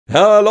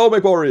Hello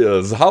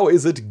Mechwarriors, how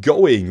is it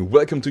going?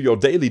 Welcome to your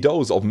daily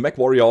dose of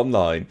Mechwarrior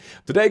Online.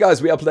 Today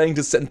guys, we are playing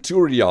the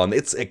Centurion.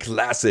 It's a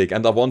classic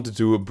and I wanted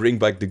to bring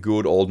back the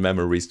good old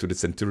memories to the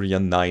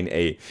Centurion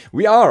 9-A.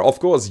 We are, of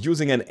course,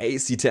 using an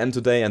AC-10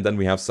 today and then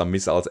we have some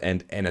missiles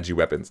and energy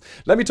weapons.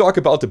 Let me talk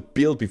about the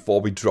build before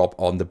we drop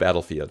on the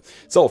battlefield.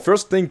 So,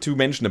 first thing to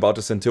mention about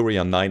the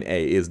Centurion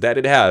 9-A is that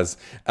it has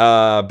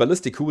a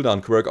ballistic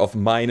cooldown quirk of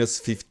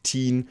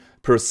 -15%.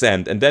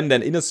 And then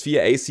an inner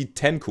sphere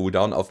AC-10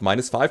 cooldown of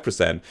 -5%.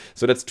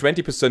 So that's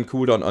 20%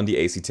 cooldown on the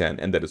AC-10,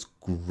 and that is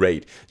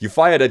great. You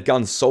fire that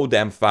gun so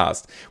damn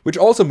fast, which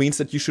also means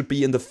that you should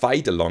be in the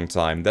fight a long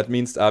time. That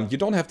means you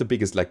don't have the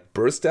biggest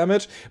burst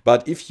damage,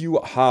 but if you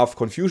have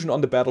confusion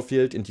on the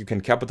battlefield and you can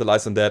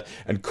capitalize on that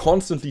and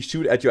constantly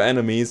shoot at your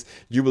enemies,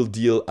 you will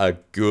deal a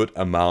good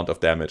amount of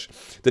damage.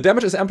 The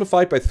damage is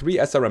amplified by 3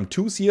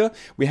 SRM2s here.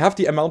 We have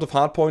the amount of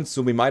hardpoints,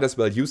 so we might as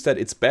well use that.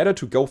 It's better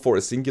to go for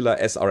a singular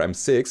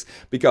SRM6,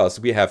 because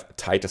we have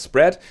tighter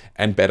spread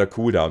and better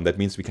cooldown. That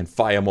means we can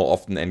fire more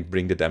often and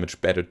bring the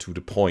damage better to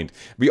the point.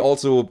 We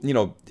also,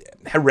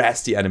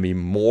 harass the enemy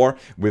more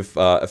with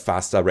a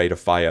faster rate of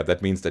fire.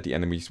 That means that the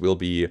enemies will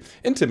be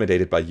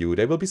intimidated by you,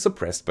 they will be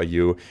suppressed by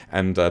you,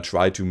 and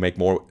try to make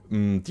more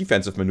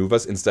defensive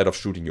maneuvers instead of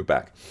shooting you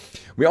back.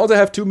 We also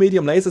have 2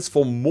 medium lasers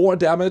for more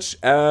damage,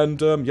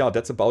 and yeah,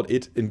 that's about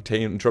it in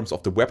terms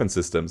of the weapon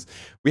systems.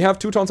 We have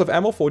 2 tons of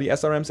ammo for the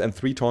SRMs and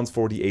 3 tons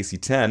for the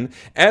AC-10.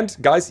 And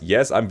guys,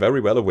 yes, I'm very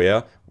well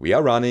aware, we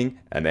are running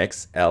an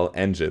XL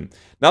engine.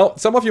 Now,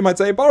 some of you might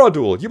say,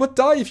 Baradul, you would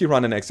die if you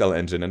run an XL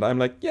engine. And I'm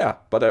like, yeah,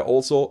 but I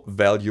also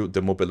value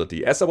the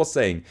mobility. As I was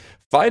saying,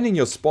 finding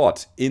your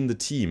spot in the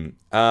team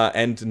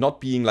and not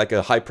being like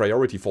a high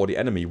priority for the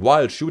enemy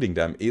while shooting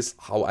them is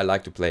how I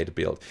like to play the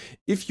build.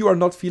 If you are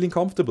not feeling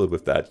comfortable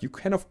with that, you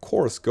can of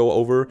course go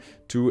over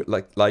to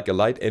like a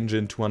light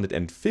engine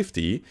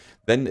 250.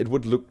 Then it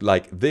would look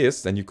like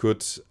this. Then you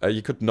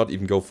could not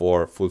even go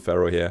for full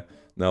ferro here.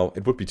 No,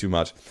 it would be too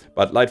much.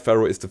 But light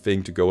ferro is the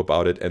thing to go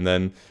about it. And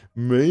then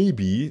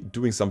maybe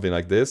doing something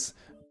like this,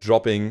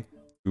 dropping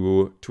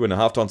to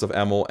 2.5 tons of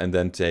ammo and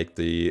then take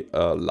the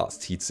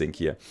last heatsink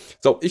here.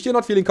 So if you're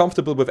not feeling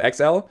comfortable with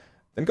XL,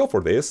 then go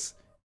for this.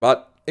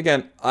 But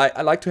again,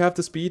 I like to have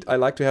the speed, I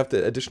like to have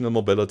the additional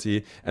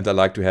mobility, and I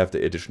like to have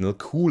the additional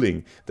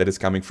cooling that is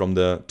coming from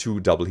the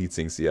 2 double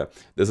heatsinks here.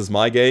 This is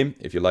my game.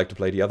 If you like to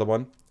play the other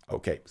one,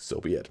 okay,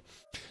 so be it.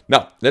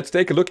 Now, let's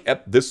take a look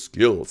at the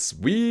skills.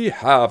 We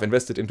have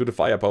invested into the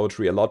firepower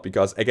tree a lot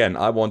because, again,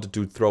 I wanted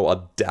to throw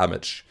a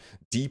damage.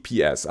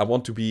 DPS. I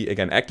want to be,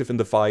 again, active in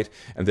the fight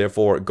and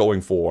therefore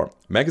going for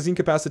magazine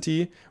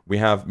capacity. We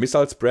have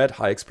missile spread,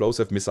 high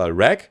explosive missile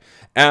rack,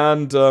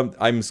 and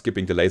I'm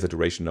skipping the laser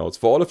duration nodes.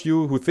 For all of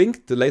you who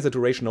think the laser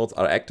duration nodes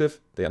are active,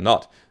 they are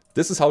not.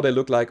 This is how they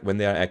look like when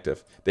they are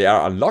active. They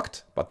are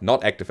unlocked, but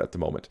not active at the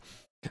moment.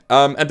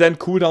 And then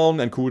cooldown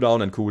and cooldown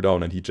and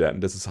cooldown and heat gen.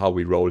 This is how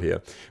we roll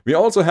here. We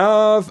also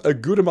have a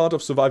good amount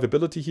of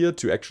survivability here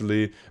to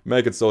actually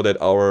make it so that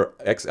our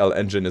XL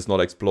engine is not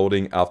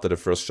exploding after the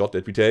first shot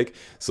that we take.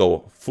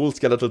 So full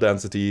skeletal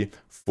density,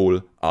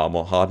 full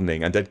armor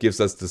hardening, and that gives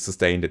us the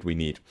sustain that we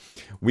need.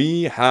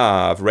 We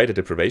have rated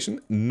deprivation,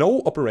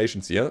 no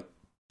operations here.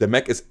 The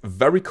mech is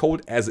very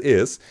cold as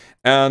is,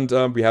 and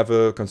we have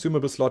a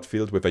consumable slot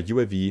filled with a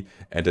UAV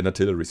and an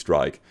artillery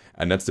strike.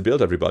 And that's the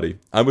build, everybody.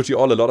 I wish you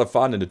all a lot of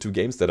fun in the 2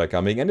 games that are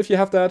coming, and if you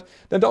have that,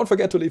 then don't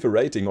forget to leave a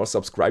rating or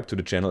subscribe to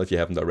the channel if you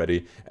haven't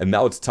already. And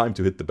now it's time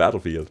to hit the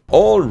battlefield.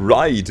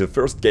 Alright, the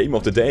first game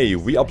of the day.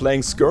 We are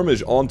playing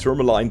Skirmish on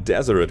Tourmaline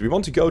Desert. We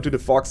want to go to the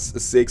Fox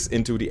 6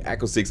 into the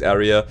Echo 6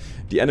 area.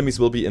 The enemies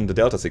will be in the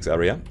Delta 6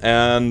 area.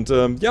 And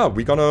yeah,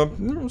 we're gonna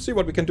see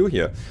what we can do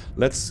here.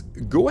 Let's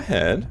go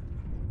ahead.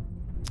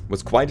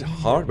 Was quite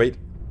hard. Wait,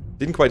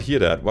 didn't quite hear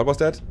that. What was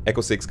that?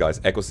 Echo 6,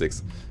 guys. Echo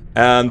 6.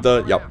 And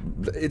yeah,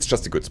 it's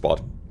just a good spot.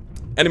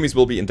 Enemies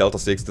will be in Delta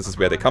 6. This is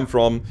where they come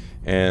from.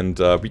 And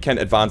we can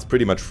advance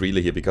pretty much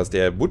freely here because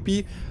there would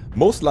be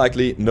most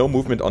likely no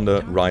movement on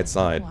the right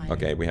side.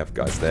 Okay, we have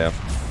guys there.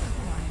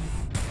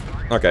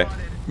 Okay,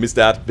 missed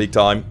that big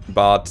time.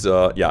 But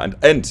yeah,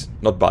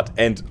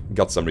 and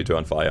got some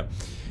return fire.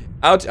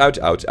 Ouch, ouch,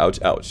 ouch,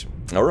 ouch, ouch.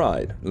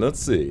 Alright, let's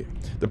see.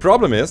 The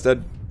problem is that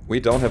we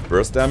don't have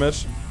burst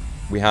damage.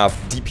 We have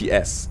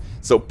DPS.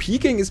 So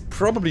peeking is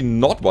probably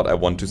not what I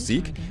want to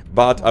seek,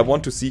 but I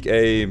want to seek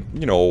a,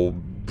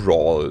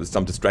 brawl,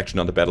 some distraction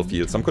on the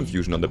battlefield, some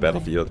confusion on the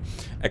battlefield.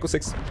 Echo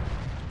 6.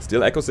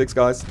 Still Echo 6,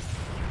 guys.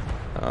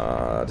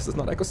 This is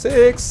not Echo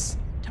 6.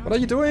 What are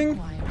you doing?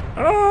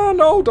 Ah,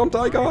 no, don't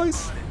die,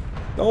 guys.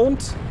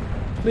 Don't.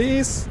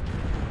 Please.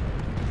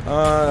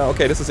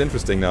 Okay, this is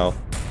interesting now.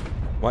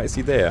 Why is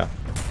he there?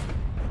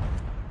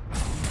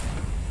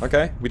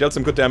 Okay, we dealt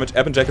some good damage.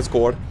 Ebb and Jack is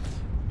scored.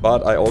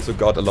 But I also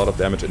got a lot of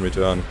damage in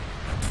return.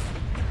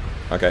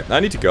 Okay, I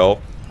need to go.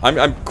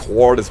 I'm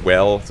cored as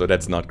well, so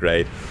that's not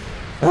great.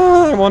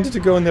 I wanted to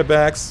go in their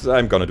backs.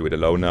 I'm gonna do it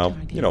alone now.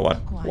 You know what?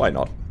 Why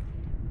not?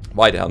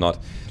 Why the hell not?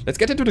 Let's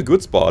get into the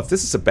good spots.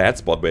 This is a bad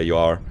spot where you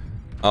are.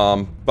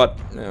 But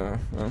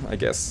I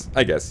guess.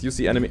 You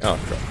see enemy. Oh,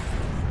 crap.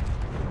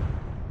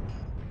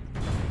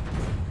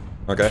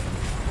 Okay.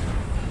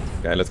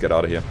 Okay, let's get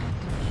out of here.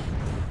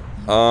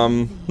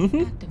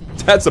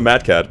 That's a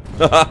Mad Cat.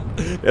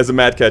 There's a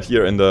Mad Cat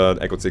here in the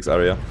Echo 6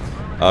 area.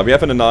 We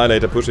have an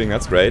Annihilator pushing,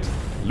 that's great.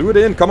 Lure it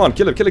in, come on,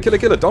 kill it, kill it, kill it,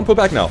 kill it. Don't pull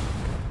back now.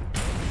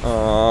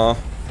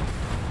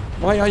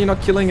 Why are you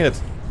not killing it?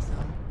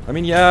 I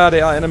mean, yeah,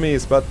 they are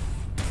enemies, but...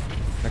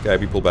 Okay,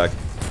 we pull back.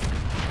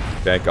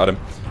 Okay, got him.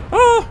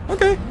 Oh,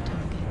 okay.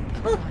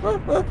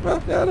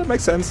 Yeah, that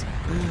makes sense.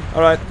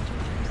 Alright.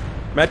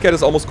 Mad Cat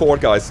is almost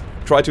cored, guys.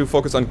 Try to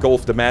focus on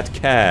Golf the Mad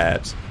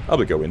Cat. I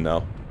will go in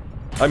now.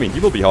 I mean, he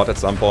will be hot at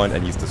some point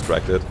and he's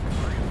distracted.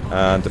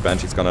 And the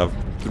Banshee's gonna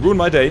ruin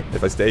my day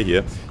if I stay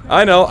here.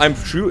 I know, I'm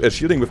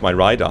shielding with my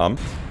right arm.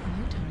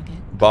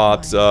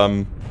 But,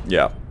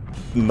 yeah.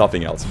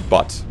 Nothing else.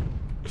 But.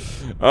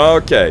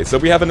 Okay, so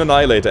we have an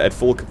Annihilator at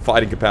full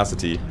fighting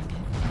capacity.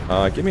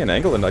 Give me an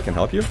angle and I can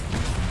help you.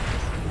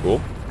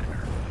 Cool.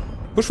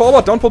 Push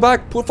forward, don't pull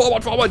back. Pull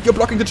forward, forward. You're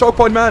blocking the choke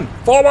point, man.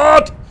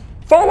 Forward!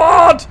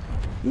 Forward!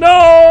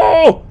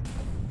 No!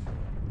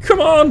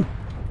 Come on!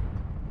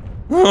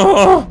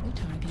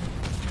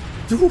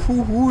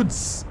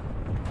 Dudes!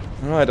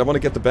 Alright, I want to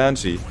get the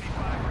Banshee.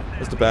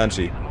 Where's the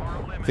Banshee?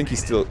 I think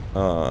he's still...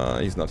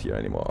 he's not here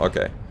anymore.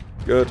 Okay.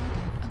 Good.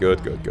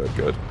 Good, good, good,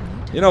 good.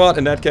 You know what?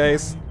 In that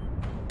case,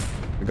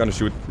 we're gonna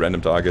shoot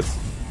random targets.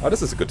 Oh,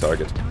 this is a good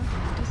target.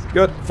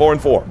 Good. 4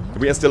 and 4.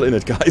 We are still in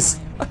it, guys.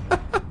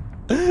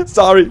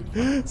 Sorry.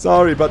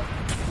 Sorry, but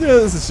yeah,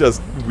 this is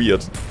just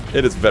weird.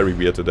 It is very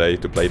weird today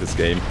to play this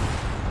game.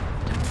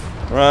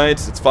 Right,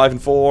 it's 5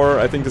 and 4.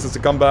 I think this is a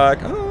comeback.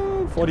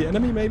 For the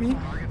enemy, maybe?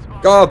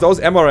 God, those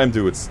MRM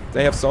dudes.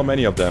 They have so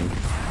many of them.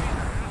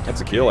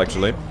 That's a kill,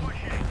 actually.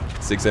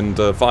 6 and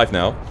 5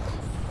 now.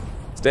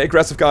 Stay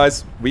aggressive,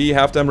 guys. We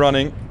have them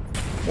running.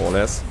 More or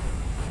less.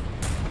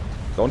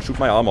 Don't shoot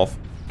my arm off.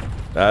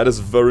 That is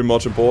very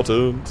much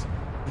important.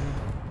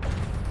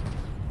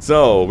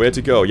 So, where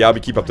to go? Yeah, we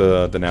keep up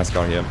the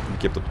NASCAR here. We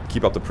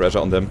keep up the pressure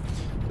on them.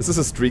 This is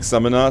a streak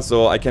summoner,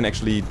 so I can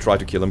actually try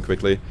to kill him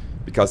quickly.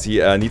 Because he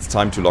needs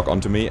time to lock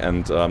onto me,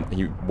 and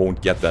he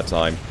won't get that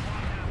time.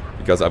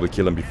 Because I will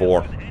kill him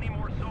before.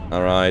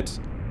 Alright.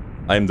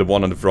 I'm the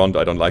one on the front,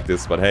 I don't like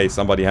this, but hey,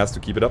 somebody has to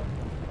keep it up.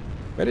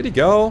 Where did he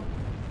go?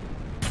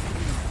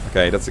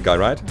 Okay, that's the guy,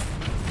 right?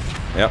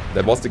 Yeah,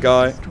 that was the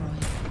guy.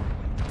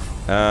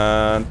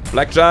 And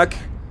Blackjack.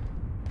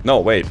 No,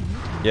 wait.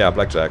 Yeah,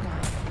 Blackjack.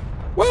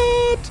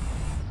 What?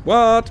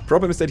 What?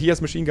 Problem is that he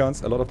has machine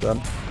guns, a lot of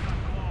them.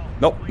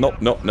 No, no,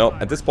 no, no.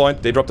 At this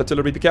point, they dropped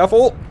artillery, be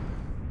careful.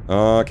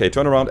 Okay,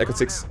 turn around, Echo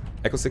 6.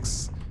 Echo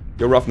 6.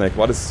 You're Roughneck.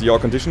 What is your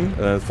condition?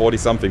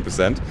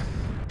 40-something%.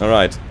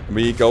 Alright,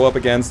 we go up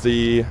against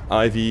the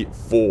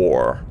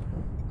IV4.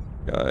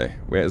 Guy,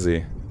 where is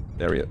he?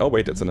 There he is. Oh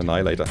wait, it's an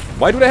Annihilator.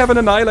 Why do they have an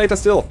Annihilator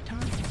still?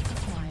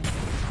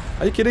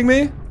 Are you kidding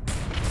me?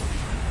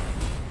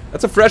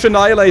 That's a fresh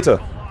Annihilator.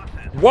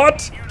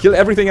 What? Kill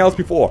everything else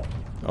before.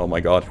 Oh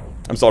my god.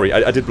 I'm sorry,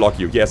 I did block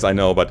you. Yes, I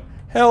know, but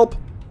help.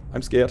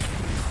 I'm scared.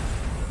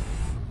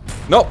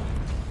 No.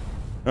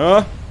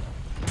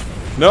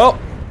 No.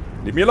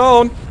 Leave me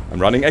alone. I'm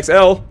running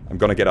XL. I'm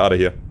gonna get out of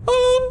here.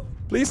 Oh,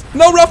 please.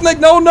 No, Roughneck.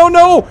 No, no,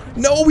 no.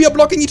 No, we are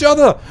blocking each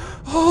other.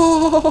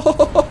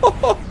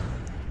 Oh.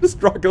 The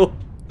struggle.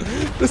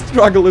 The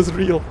struggle is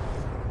real.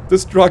 The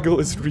struggle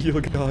is real,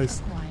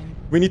 guys.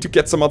 We need to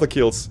get some other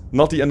kills.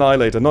 Not the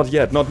Annihilator. Not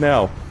yet. Not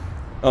now.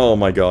 Oh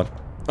my god.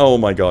 Oh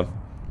my god.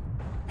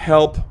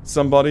 Help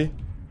somebody.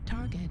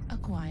 Target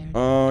acquired.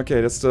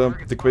 Okay, that's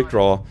the quick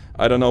draw.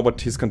 I don't know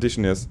what his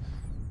condition is.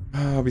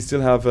 We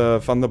still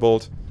have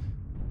Thunderbolt.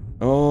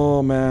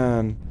 Oh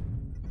man.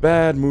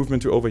 Bad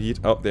movement to overheat.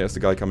 Oh, there's the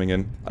guy coming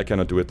in. I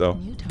cannot do it though.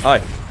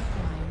 Hi.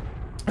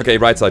 Okay,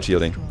 right side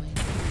shielding.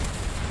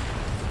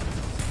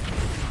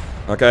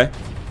 Okay.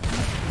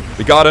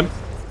 We got him.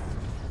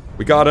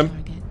 We got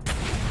him.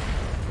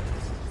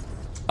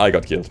 I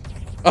got killed.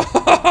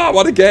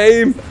 What a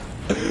game!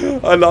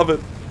 I love it.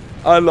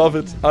 I love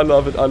it. I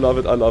love it. I love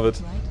it. I love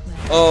it.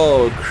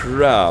 Oh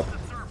crap.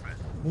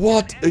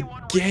 What a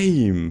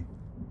game.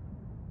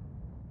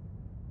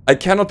 I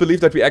cannot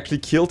believe that we actually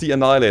killed the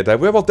Annihilator.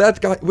 Where was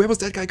that guy? Where was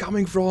that guy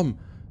coming from?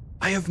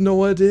 I have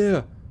no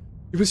idea.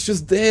 He was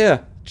just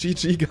there.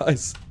 GG,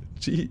 guys.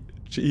 GG.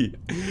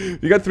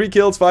 We got 3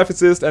 kills, 5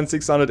 assists, and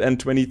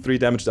 623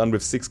 damage done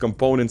with 6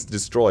 components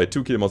destroyed.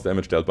 2 kill most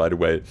damage dealt, by the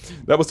way.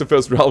 That was the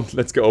first round.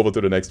 Let's go over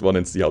to the next one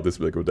and see how this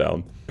will go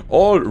down.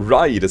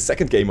 Alright, the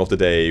second game of the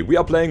day. We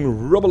are playing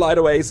Robolite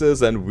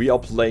Oasis and we are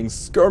playing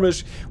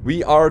Skirmish.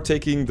 We are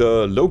taking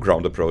the low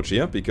ground approach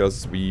here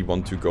because we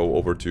want to go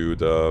over to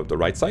the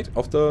right side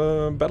of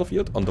the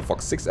battlefield on the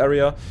Fox 6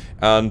 area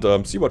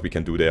and see what we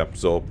can do there.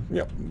 So,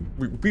 yeah,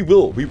 we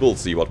will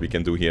see what we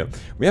can do here.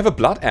 We have a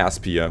Blood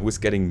Asp here who is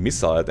getting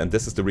missed. And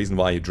this is the reason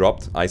why he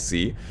dropped, I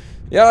see.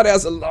 Yeah,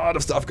 there's a lot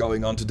of stuff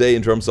going on today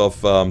in terms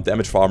of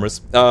damage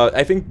farmers.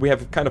 I think we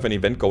have kind of an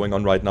event going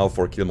on right now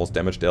for kill most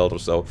damage dealt or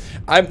so.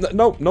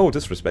 No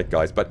disrespect,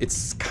 guys, but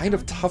it's kind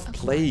of tough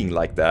playing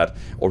like that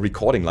or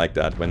recording like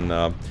that when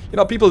you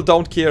know, people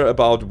don't care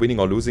about winning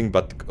or losing,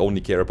 but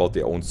only care about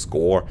their own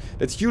score.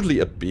 That's usually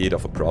a bit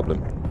of a problem.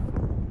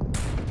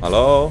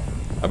 Hello?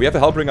 We have a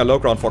Hellbringer low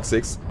ground Fox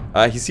 6.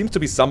 He seems to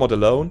be somewhat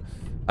alone.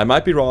 I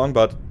might be wrong,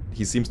 but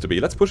he seems to be.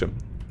 Let's push him.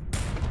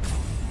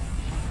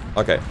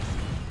 Okay.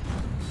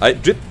 I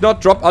did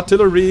not drop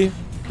artillery.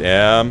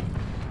 Damn.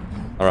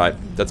 Alright,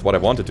 that's what I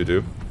wanted to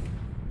do.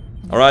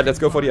 Alright, let's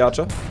go for the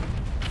archer.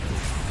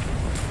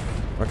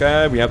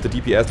 Okay, we have the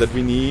DPS that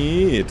we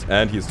need.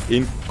 And he's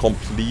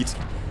incomplete.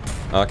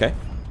 Okay.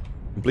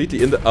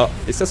 Completely in the...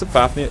 is this a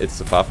Fafnir? It's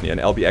a Fafnir, an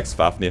LBX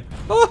Fafnir.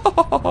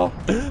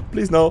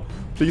 Please no.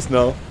 Please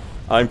no.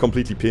 I'm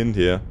completely pinned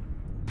here.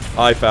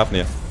 Hi,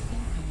 Fafnir.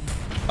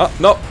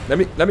 No. Let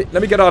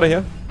me get out of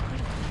here.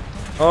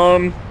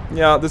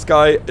 Yeah, this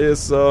guy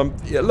is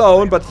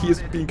alone, but he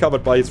is being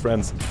covered by his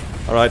friends.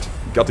 Alright,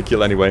 got the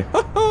kill anyway.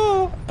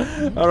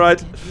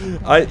 Alright.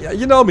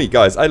 You know me,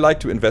 guys. I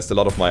like to invest a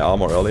lot of my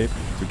armor early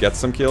to get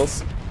some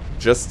kills.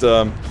 Just,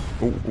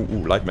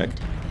 light mech.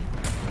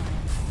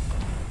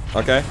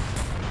 Okay.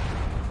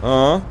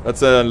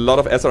 That's a lot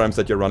of SRMs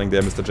that you're running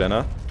there, Mr.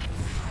 Jenner.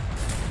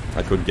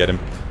 I couldn't get him.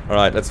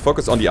 Alright, let's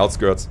focus on the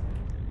outskirts.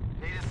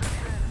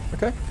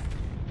 Okay.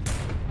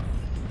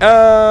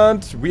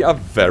 And we are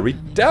very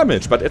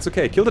damaged, but it's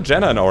okay. Kill the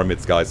Jenner in our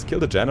midst, guys. Kill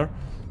the Jenner.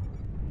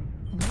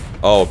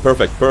 Oh,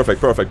 perfect,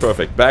 perfect, perfect,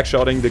 perfect.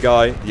 Backshotting the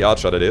guy, the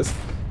archer that is,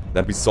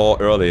 that we saw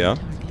earlier.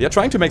 They are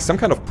trying to make some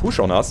kind of push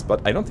on us,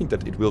 but I don't think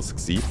that it will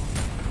succeed.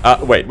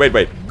 Wait.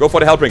 Go for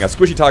the Hellbringer.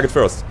 Squishy target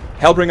first.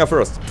 Hellbringer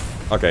first.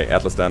 Okay,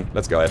 Atlas then.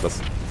 Let's go, Atlas.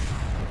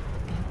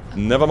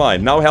 Never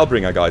mind. Now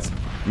Hellbringer, guys.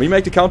 We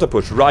make the counter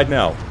push right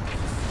now.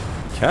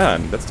 We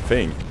can. That's the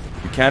thing.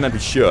 We can and we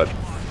should.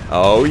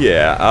 Oh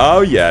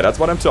yeah, that's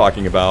what I'm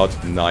talking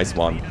about. Nice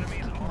one.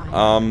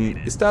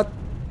 Is that...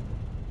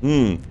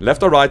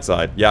 left or right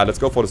side? Yeah, let's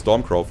go for the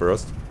Stormcrow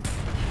first.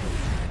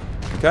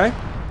 Okay.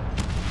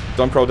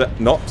 Stormcrow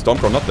no,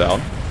 Stormcrow not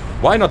down.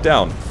 Why not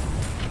down?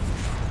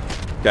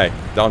 Okay,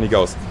 down he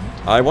goes.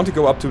 I want to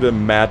go up to the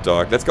Mad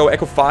Dog. Let's go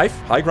Echo 5,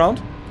 high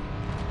ground.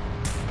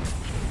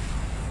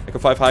 Echo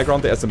 5, high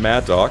ground, there's a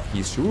Mad Dog.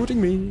 He's shooting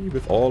me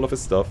with all of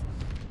his stuff.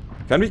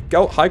 Can we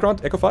go high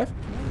ground, Echo 5?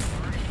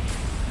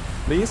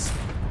 Please?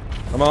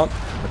 Come on.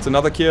 That's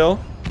another kill.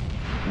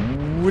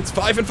 Ooh, it's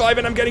 5 and 5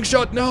 and I'm getting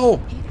shot. No!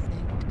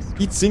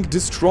 Heat sink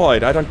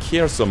destroyed. I don't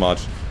care so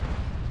much.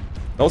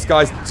 Those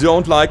guys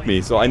don't like me,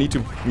 so I need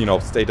to, you know,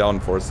 stay down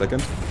for a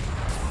second.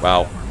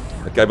 Wow.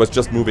 That guy was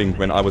just moving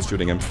when I was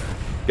shooting him.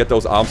 Get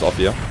those arms off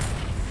here.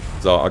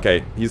 So,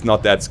 okay. He's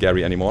not that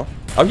scary anymore.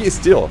 Oh, he is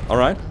still.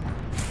 Alright.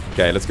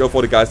 Okay, let's go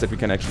for the guys that we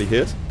can actually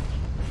hit.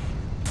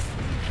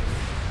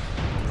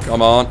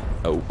 Come on.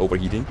 Oh,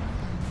 overheating.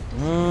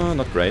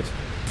 Not great.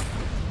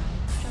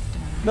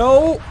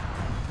 No!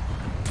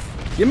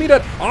 Give me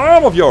that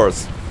arm of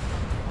yours!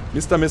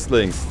 Mr.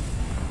 Mistlings.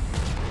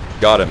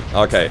 Got him.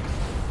 Okay.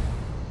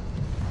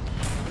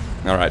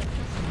 Alright.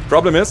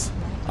 Problem is,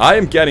 I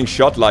am getting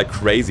shot like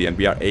crazy and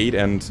we are 8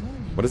 and...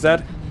 What is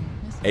that?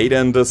 8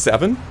 and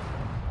 7?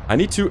 I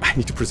need to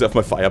preserve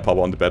my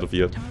firepower on the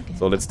battlefield.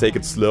 So let's take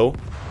it slow.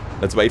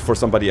 Let's wait for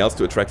somebody else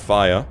to attract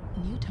fire.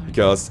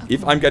 Because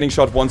if I'm getting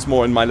shot once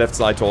more in my left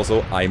side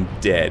torso, I'm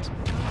dead.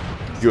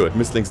 Good,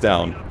 Mistling's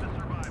down.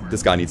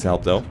 This guy needs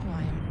help though.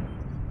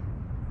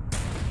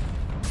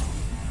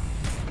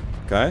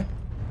 Okay.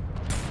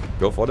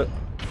 Go for it.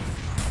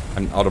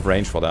 I'm out of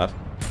range for that.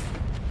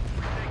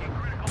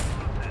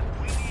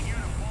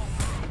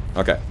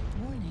 Okay.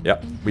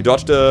 Yeah, we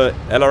dodged the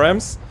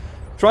LRMs.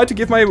 Try to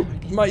give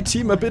my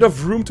team a bit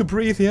of room to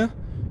breathe here.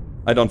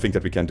 I don't think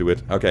that we can do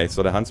it. Okay,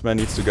 so the Huntsman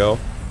needs to go.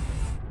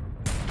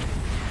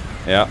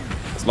 Yeah.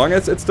 As long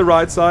as it's the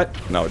right side.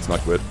 No, it's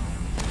not good.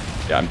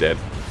 Yeah, I'm dead.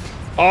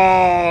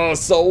 Oh,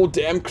 so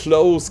damn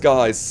close,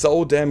 guys.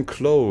 So damn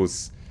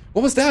close.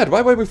 What was that?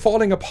 Why were we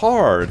falling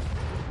apart?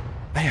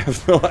 I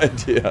have no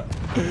idea.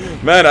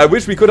 Man, I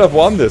wish we could have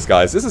won this,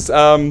 guys. This is,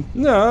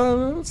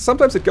 no,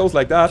 sometimes it goes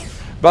like that.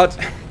 But,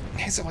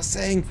 as I was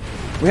saying,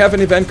 we have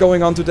an event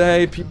going on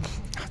today.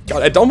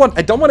 God, I don't want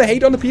to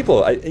hate on the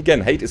people.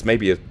 Again, hate is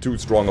maybe too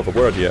strong of a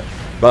word here.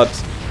 But,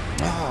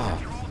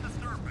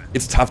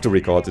 it's tough to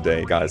record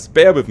today, guys.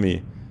 Bear with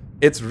me.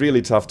 It's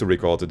really tough to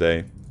record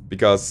today.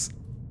 Because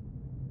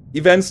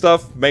event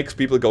stuff makes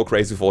people go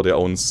crazy for their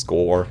own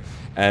score.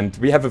 And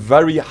we have a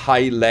very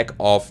high lack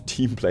of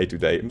team play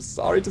today. I'm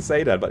sorry to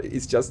say that, but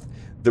it's just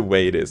the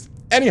way it is.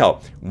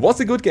 Anyhow, was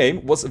a good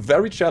game, was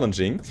very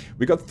challenging.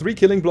 We got 3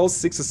 killing blows,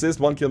 6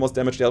 assists, 1 kill most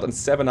damage dealt, and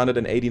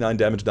 789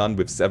 damage done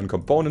with 7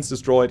 components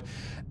destroyed.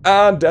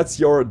 And that's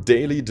your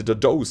daily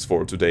dose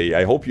for today.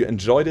 I hope you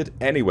enjoyed it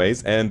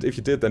anyways, and if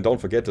you did, then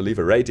don't forget to leave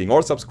a rating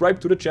or subscribe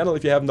to the channel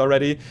if you haven't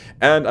already.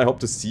 And I hope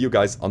to see you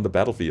guys on the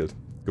battlefield.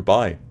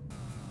 Goodbye.